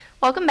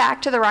Welcome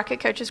back to the Rocket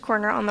Coaches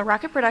Corner on the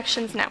Rocket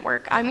Productions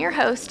Network. I'm your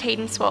host,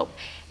 Hayden Swope.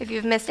 If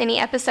you've missed any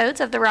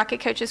episodes of the Rocket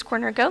Coaches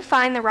Corner, go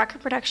find the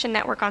Rocket Production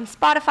Network on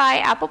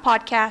Spotify, Apple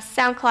Podcasts,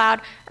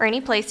 SoundCloud, or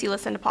any place you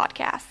listen to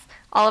podcasts.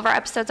 All of our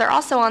episodes are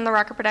also on the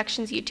Rocket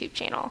Productions YouTube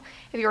channel.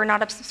 If you are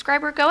not a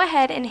subscriber, go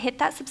ahead and hit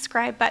that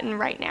subscribe button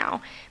right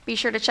now. Be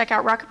sure to check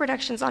out Rocket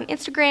Productions on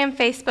Instagram,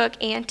 Facebook,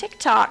 and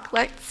TikTok.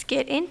 Let's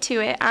get into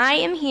it. I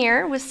am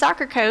here with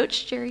soccer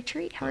coach Jerry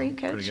Treat. How are you,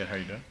 Coach? Pretty good. How are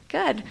you doing?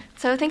 Good.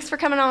 So thanks for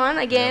coming on.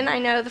 Again, I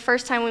know the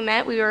first time we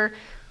met, we were,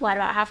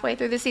 about halfway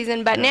through the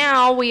season, but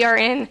now we are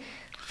in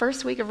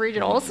first week of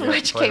regionals,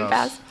 which came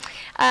fast.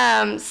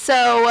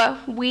 So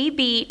we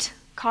beat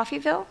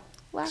Coffeyville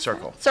last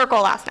night?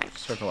 Circle last night.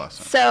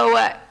 So,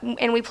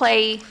 and we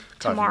play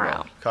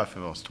tomorrow.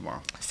 Coffeyville's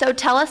tomorrow. So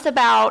tell us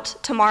about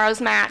tomorrow's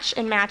match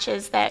and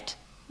matches that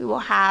we will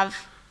have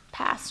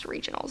past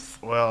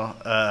regionals. Well,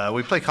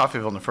 we played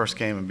Coffeyville in the first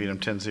game and beat them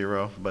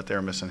 10-0, but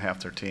they're missing half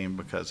their team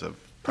because of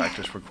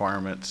practice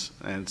requirements,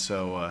 and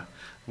so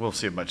we'll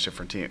see a much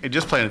different team.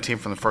 Just playing a team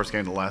from the first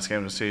game to the last game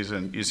of the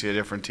season, you see a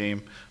different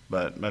team,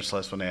 but much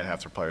less when they had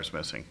half their players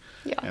missing.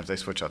 Yeah. And if they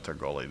switch out their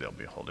goalie, there'll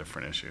be a whole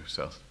different issue.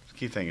 So the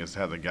key thing is to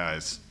have the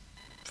guys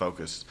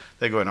focused.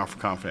 They go in off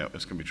confident,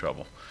 it's going to be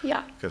trouble.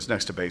 Yeah. Because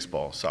next to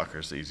baseball, soccer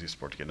is the easiest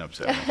sport to get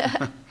upset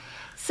with.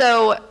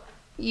 So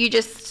you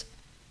just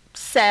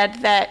said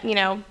that,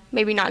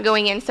 maybe not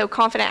going in so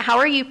confident. How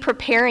are you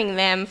preparing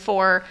them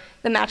for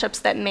the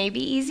matchups that may be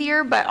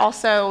easier, but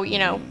also,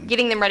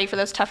 getting them ready for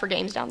those tougher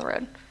games down the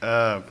road?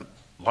 A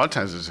lot of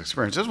times it's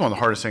experience. This is one of the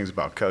hardest things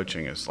about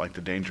coaching is like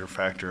the danger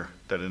factor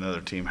that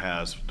another team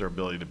has, their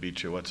ability to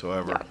beat you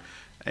whatsoever. Yeah.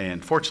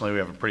 And fortunately, we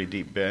have a pretty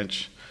deep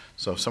bench.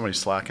 So if somebody's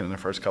slacking in the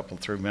first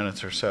 3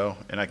 minutes or so,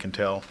 and I can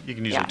tell, you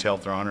can usually tell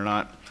if they're on or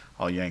not,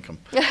 I'll yank them.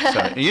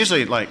 So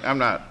usually, I'm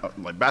not,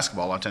 like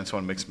basketball, a lot of times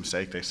someone makes a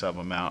mistake, they sub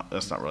them out.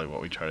 That's not really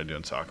what we try to do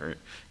in soccer. You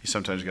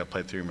sometimes got to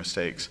play through your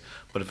mistakes.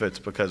 But if it's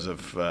because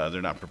of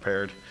they're not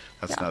prepared,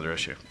 that's another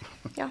issue.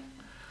 Yeah.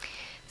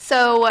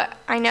 So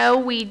I know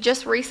we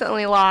just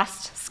recently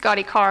lost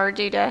Scotty Carr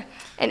due to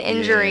an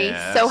injury.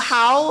 Yes. So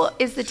how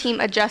is the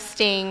team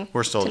adjusting?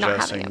 We're still to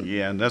adjusting, not having him?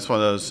 yeah, and that's one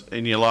of those,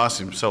 and you lost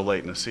him so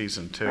late in the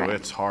season too. Right.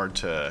 It's hard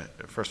to,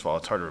 first of all,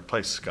 it's hard to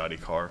replace Scotty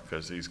Carr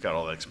because he's got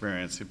all that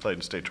experience. He played in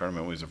the state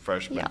tournament when he was a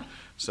freshman. Yeah.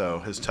 So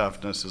his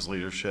toughness, his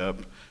leadership,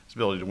 his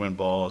ability to win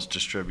balls,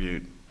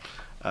 distribute.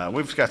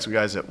 We've got some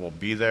guys that will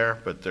be there,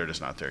 but they're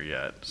just not there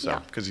yet.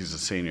 So because he's a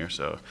senior,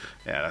 so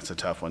yeah, that's a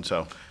tough one.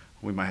 So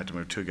we might have to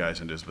move 2 guys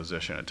into his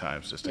position at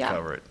times just to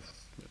cover it.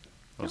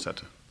 We'll just have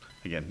to.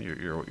 Again,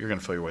 you're going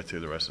to feel your way through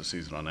the rest of the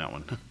season on that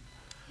one.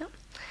 Yep.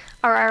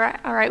 All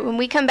right. When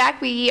we come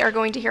back, we are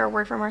going to hear a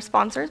word from our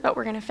sponsors, but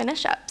we're going to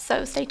finish up.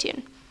 So stay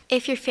tuned.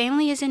 If your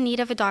family is in need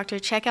of a doctor,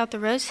 check out the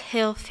Rose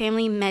Hill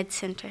Family Med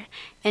Center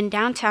in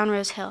downtown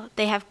Rose Hill.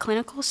 They have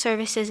clinical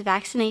services,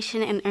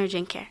 vaccination, and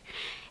urgent care.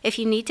 If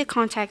you need to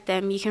contact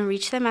them, you can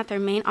reach them at their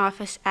main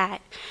office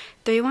at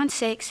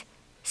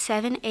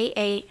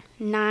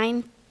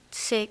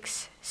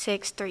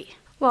 316-788-9663.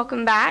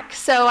 Welcome back.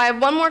 So I have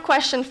one more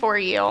question for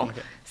you.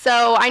 Okay.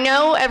 So I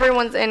know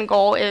everyone's end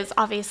goal is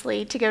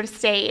obviously to go to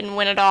state and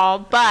win it all,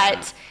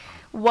 but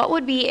what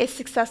would be a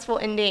successful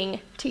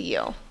ending to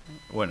you?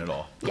 Win it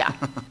all. Yeah.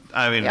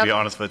 I mean, to be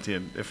honest with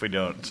you, if we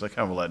don't, it's like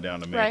kind of a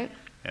letdown to me. Right.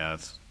 Yeah,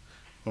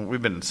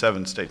 we've been in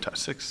 6 state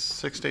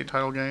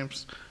title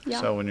games. Yeah.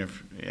 So when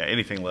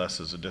anything less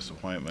is a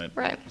disappointment.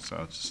 Right.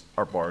 So it's just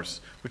our bars.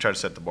 We try to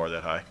set the bar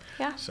that high.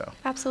 Yeah. So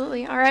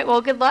absolutely. All right.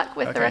 Well, good luck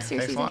with the rest of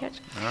your season,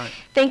 Coach. All right.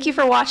 Thank you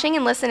for watching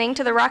and listening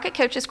to the Rocket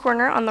Coaches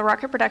Corner on the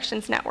Rocket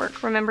Productions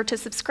Network. Remember to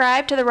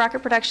subscribe to the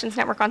Rocket Productions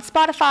Network on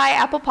Spotify,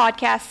 Apple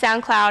Podcasts,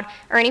 SoundCloud,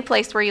 or any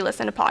place where you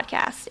listen to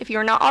podcasts. If you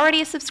are not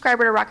already a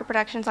subscriber to Rocket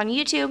Productions on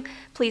YouTube,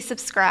 please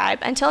subscribe.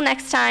 Until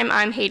next time,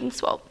 I'm Hayden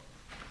Swope.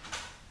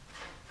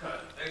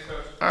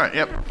 All right.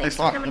 Yep. Thanks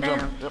a lot. for coming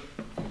down. Yep.